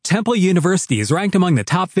Temple University is ranked among the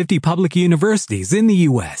top 50 public universities in the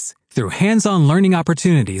U.S. Through hands-on learning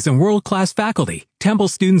opportunities and world-class faculty, Temple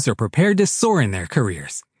students are prepared to soar in their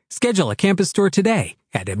careers. Schedule a campus tour today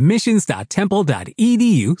at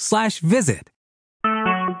admissions.temple.edu/visit.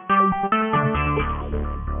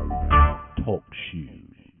 Talk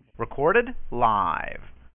shoes. Recorded live.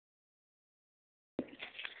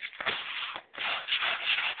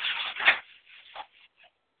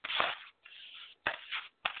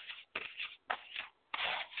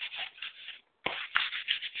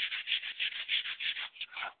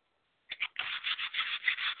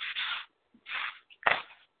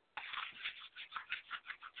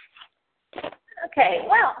 Okay,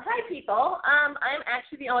 well, hi people. I'm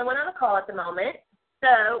actually the only one on the call at the moment.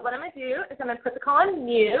 So what I'm going to do is I'm going to put the call on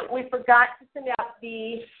mute. We forgot to send out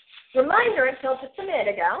the reminder until just a minute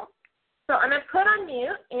ago. So I'm going to put on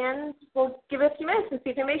mute, and we'll give it a few minutes and see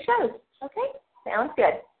if anybody shows. Okay? Sounds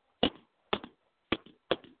good.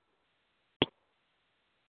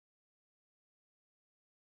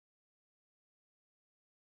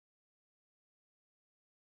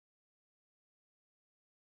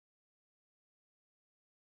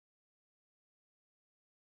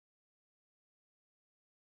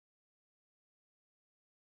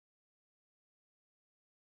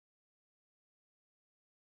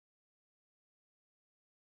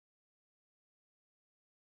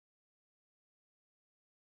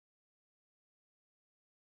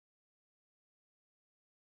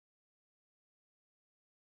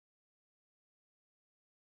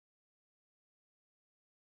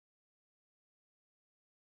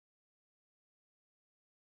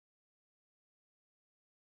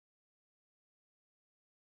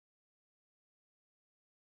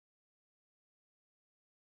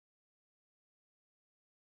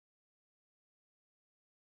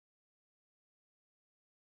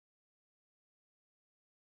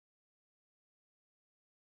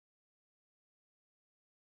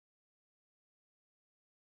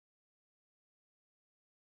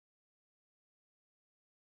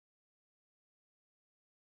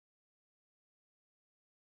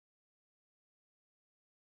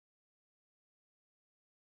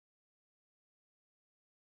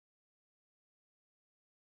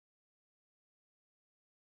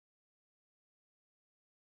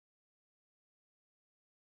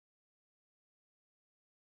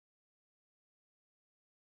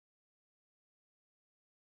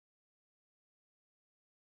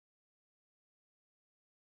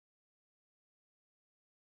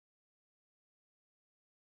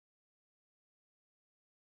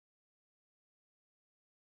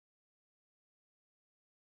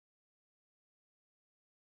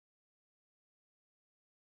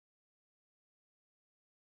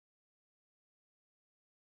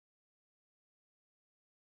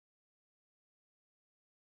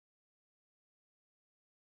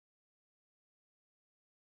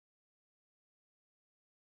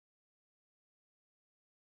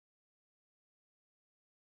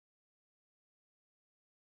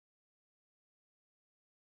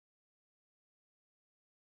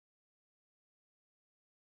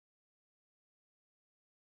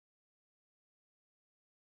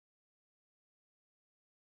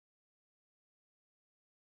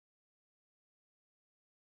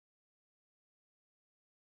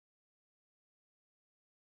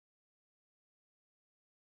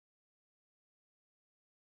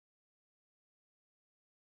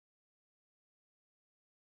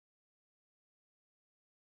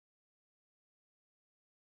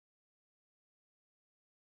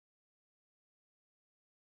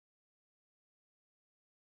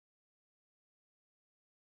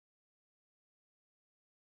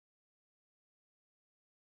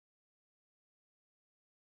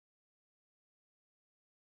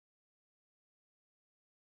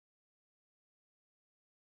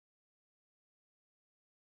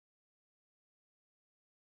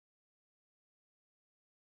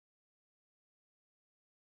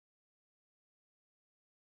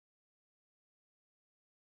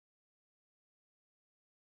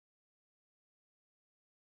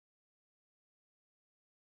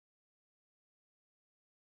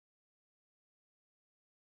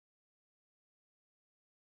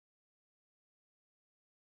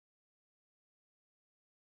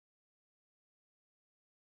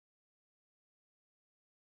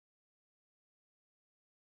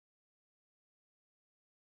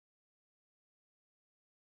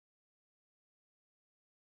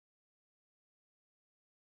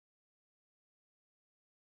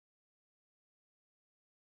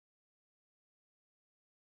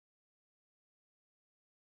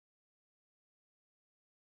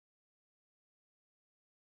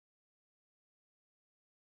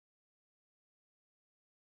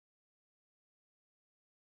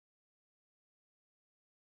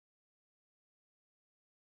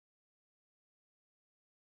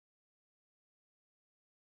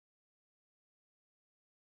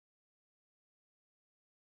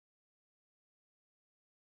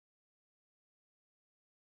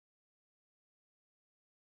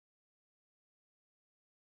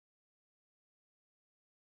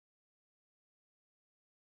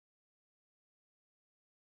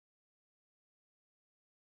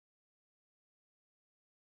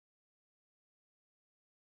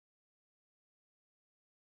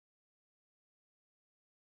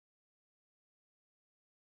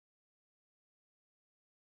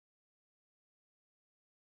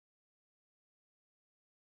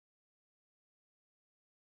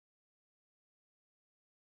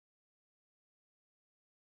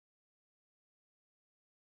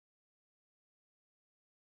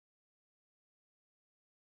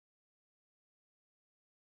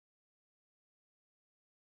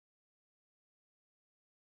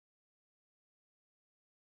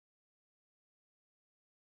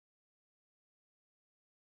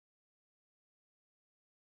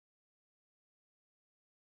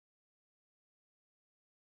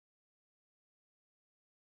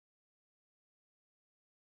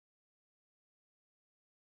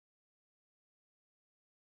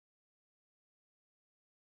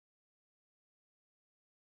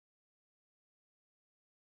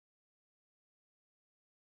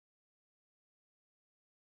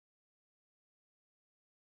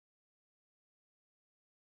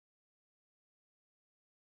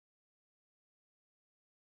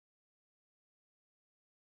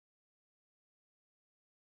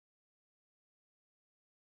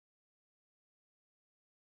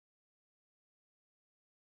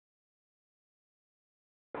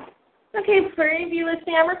 Okay, for any of you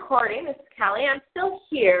listening, I'm recording. This is Callie. I'm still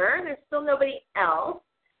here. There's still nobody else.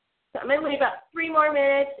 So I'm going to wait about 3 more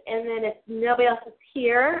minutes, and then if nobody else is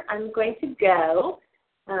here, I'm going to go.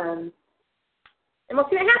 And we'll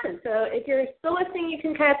see what happens. So if you're still listening, you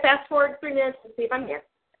can kind of fast forward 3 minutes and see if I'm here.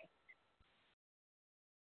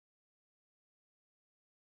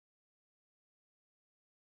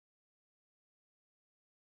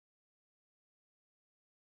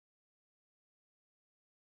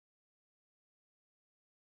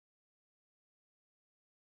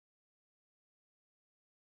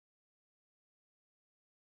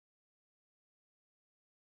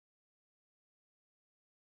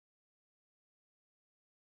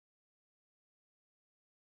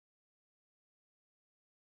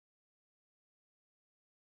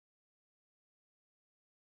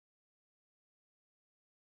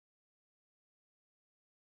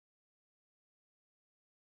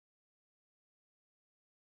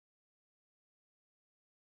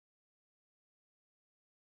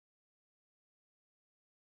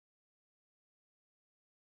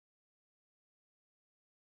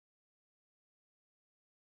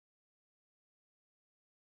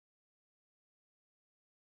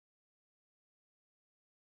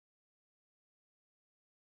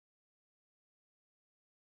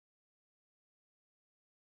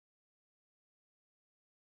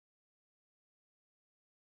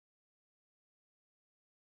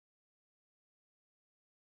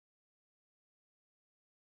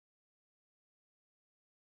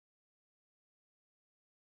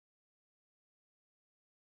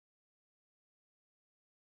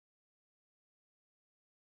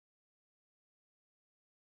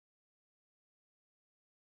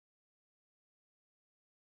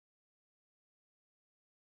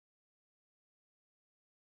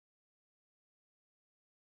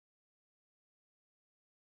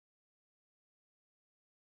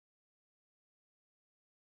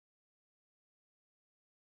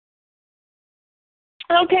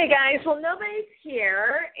 Okay, guys. Well, nobody's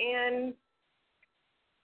here, and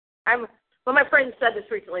well, my friend said this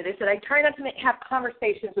recently. They said, I try not to have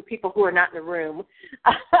conversations with people who are not in the room.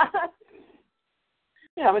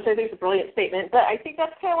 Which I think is a brilliant statement, but I think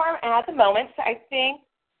that's kind of where I'm at the moment. So I think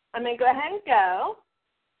I'm going to go ahead and go,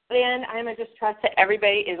 and I'm going to just trust that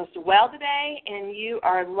everybody is well today, and you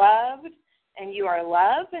are loved,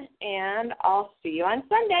 and I'll see you on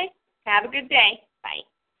Sunday. Have a good day. Bye.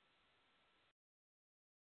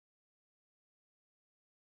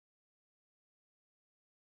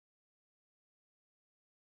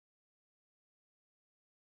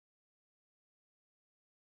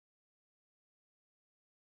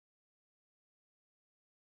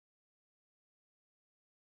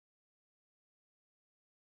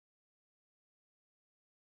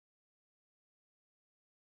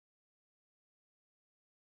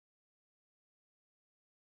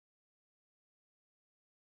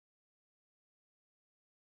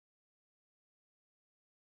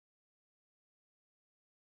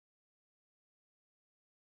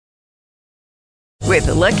 With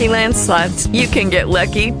the Lucky Land Slots, you can get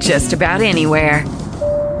lucky just about anywhere.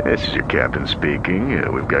 This is your captain speaking.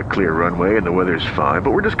 We've got clear runway and the weather's fine,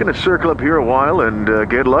 but we're just going to circle up here a while and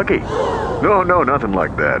get lucky. No, nothing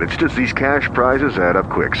like that. It's just these cash prizes add up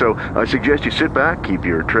quick. So I suggest you sit back, keep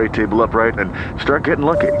your tray table upright, and start getting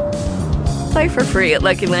lucky. Play for free at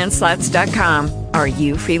LuckyLandSlots.com. Are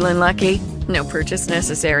you feeling lucky? No purchase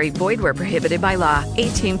necessary. Void where prohibited by law.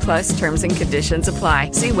 18+ terms and conditions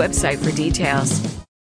apply. See website for details.